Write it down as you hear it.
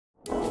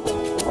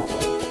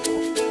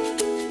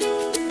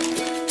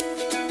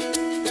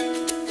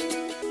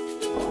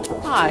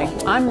Hi,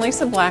 I'm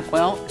Lisa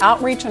Blackwell,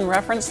 Outreach and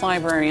Reference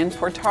Librarian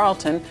for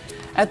Tarleton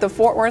at the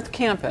Fort Worth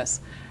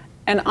campus,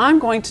 and I'm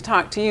going to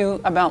talk to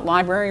you about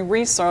library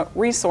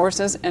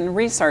resources and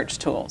research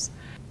tools.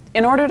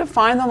 In order to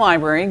find the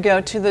library,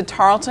 go to the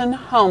Tarleton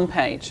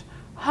homepage,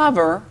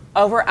 hover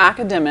over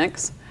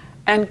Academics,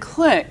 and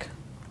click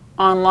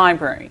on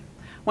Library.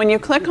 When you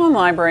click on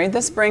Library,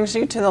 this brings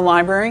you to the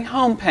library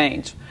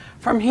homepage.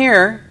 From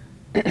here,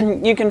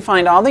 you can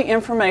find all the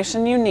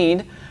information you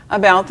need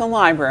about the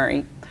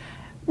library.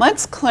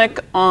 Let's click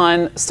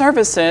on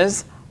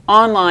Services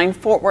Online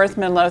Fort Worth,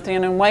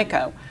 Midlothian, and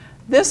Waco.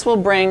 This will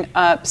bring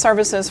up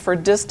services for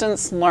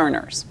distance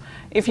learners.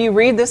 If you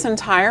read this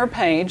entire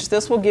page,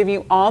 this will give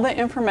you all the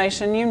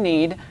information you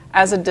need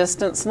as a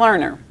distance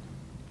learner.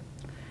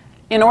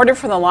 In order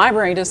for the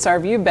library to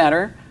serve you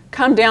better,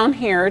 come down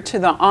here to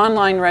the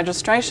online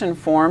registration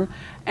form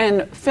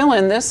and fill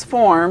in this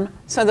form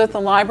so that the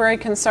library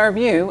can serve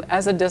you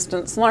as a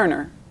distance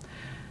learner.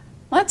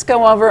 Let's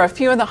go over a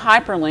few of the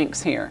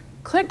hyperlinks here.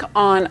 Click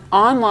on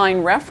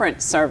Online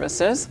Reference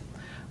Services.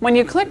 When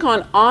you click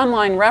on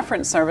Online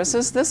Reference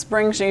Services, this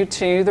brings you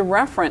to the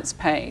reference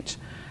page.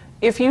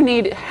 If you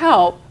need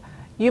help,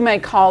 you may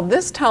call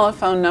this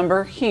telephone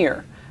number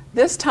here.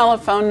 This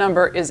telephone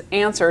number is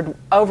answered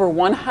over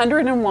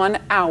 101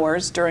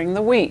 hours during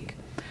the week.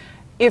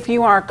 If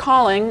you are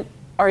calling,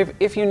 or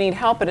if you need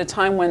help at a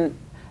time when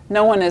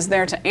no one is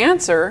there to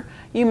answer,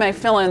 you may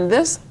fill in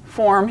this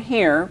form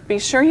here. Be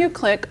sure you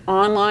click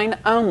Online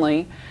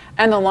Only,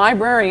 and the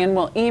librarian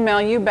will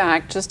email you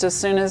back just as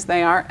soon as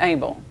they are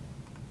able.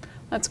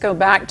 Let's go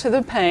back to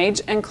the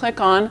page and click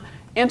on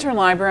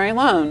Interlibrary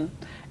Loan.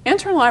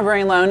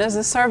 Interlibrary Loan is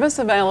a service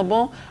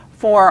available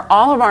for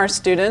all of our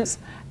students.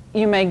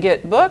 You may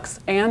get books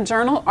and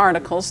journal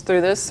articles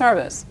through this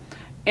service.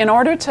 In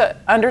order to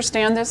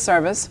understand this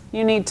service,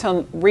 you need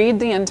to read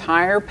the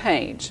entire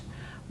page.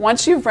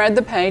 Once you've read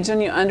the page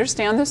and you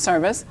understand the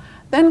service,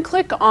 then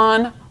click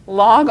on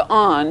Log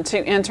On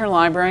to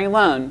Interlibrary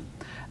Loan.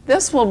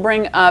 This will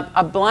bring up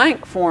a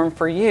blank form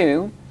for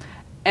you,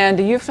 and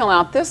you fill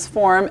out this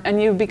form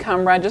and you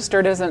become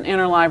registered as an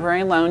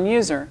Interlibrary Loan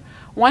user.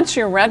 Once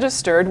you're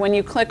registered, when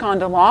you click on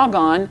to Log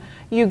On,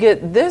 you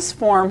get this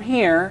form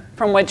here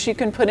from which you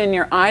can put in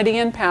your ID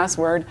and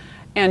password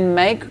and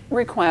make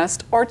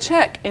requests or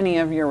check any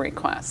of your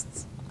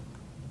requests.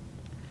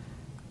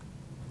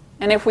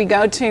 And if we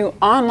go to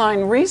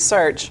Online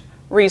Research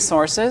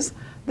Resources,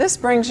 this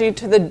brings you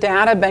to the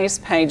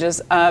database pages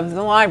of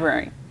the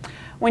library.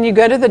 When you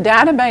go to the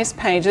database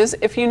pages,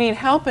 if you need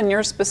help in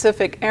your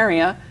specific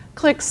area,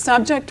 click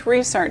Subject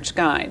Research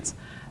Guides.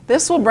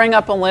 This will bring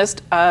up a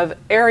list of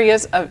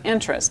areas of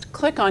interest.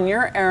 Click on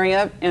your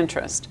area of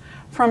interest.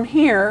 From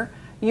here,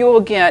 you will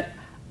get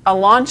a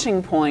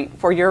launching point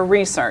for your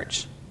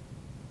research.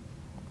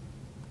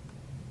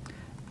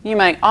 You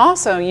may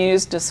also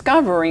use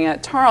Discovery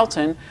at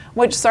Tarleton,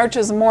 which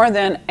searches more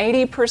than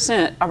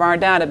 80% of our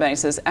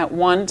databases at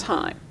one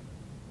time.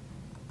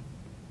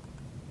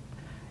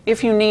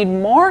 If you need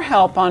more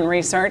help on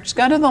research,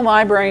 go to the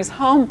library's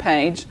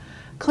homepage,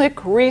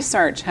 click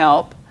Research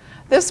Help.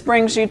 This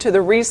brings you to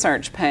the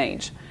research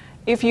page.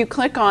 If you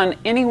click on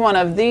any one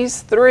of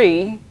these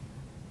three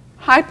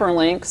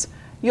hyperlinks,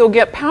 you'll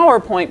get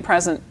PowerPoint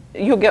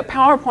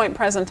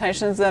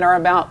presentations that are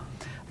about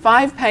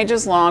 5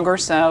 pages long or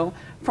so,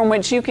 from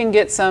which you can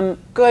get some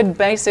good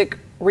basic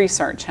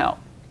research help.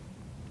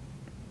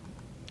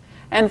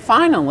 And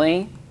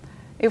finally,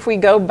 if we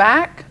go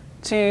back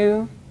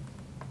to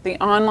the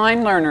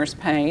Online Learners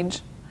page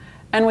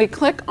and we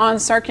click on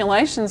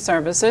Circulation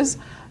Services,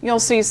 you'll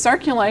see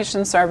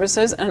Circulation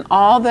Services, and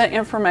all the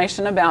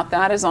information about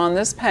that is on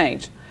this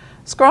page.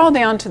 Scroll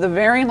down to the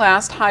very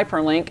last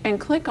hyperlink and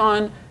click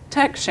on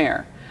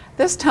TechShare.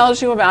 This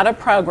tells you about a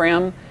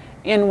program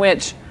in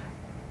which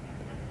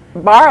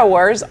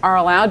borrowers are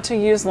allowed to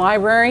use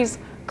libraries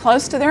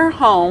close to their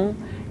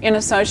home in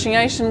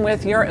association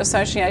with your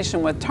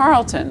association with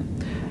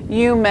Tarleton.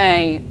 You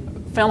may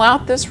fill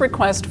out this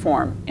request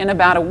form. In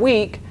about a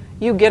week,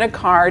 you get a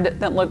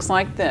card that looks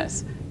like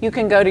this. You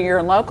can go to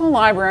your local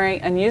library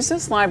and use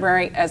this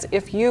library as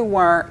if you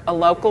were a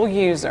local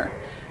user.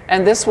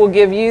 And this will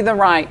give you the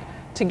right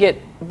to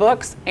get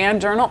books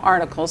and journal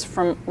articles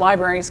from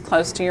libraries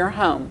close to your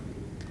home.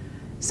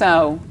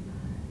 So,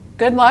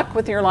 good luck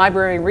with your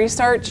library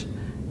research,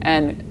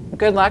 and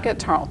good luck at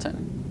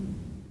Tarleton.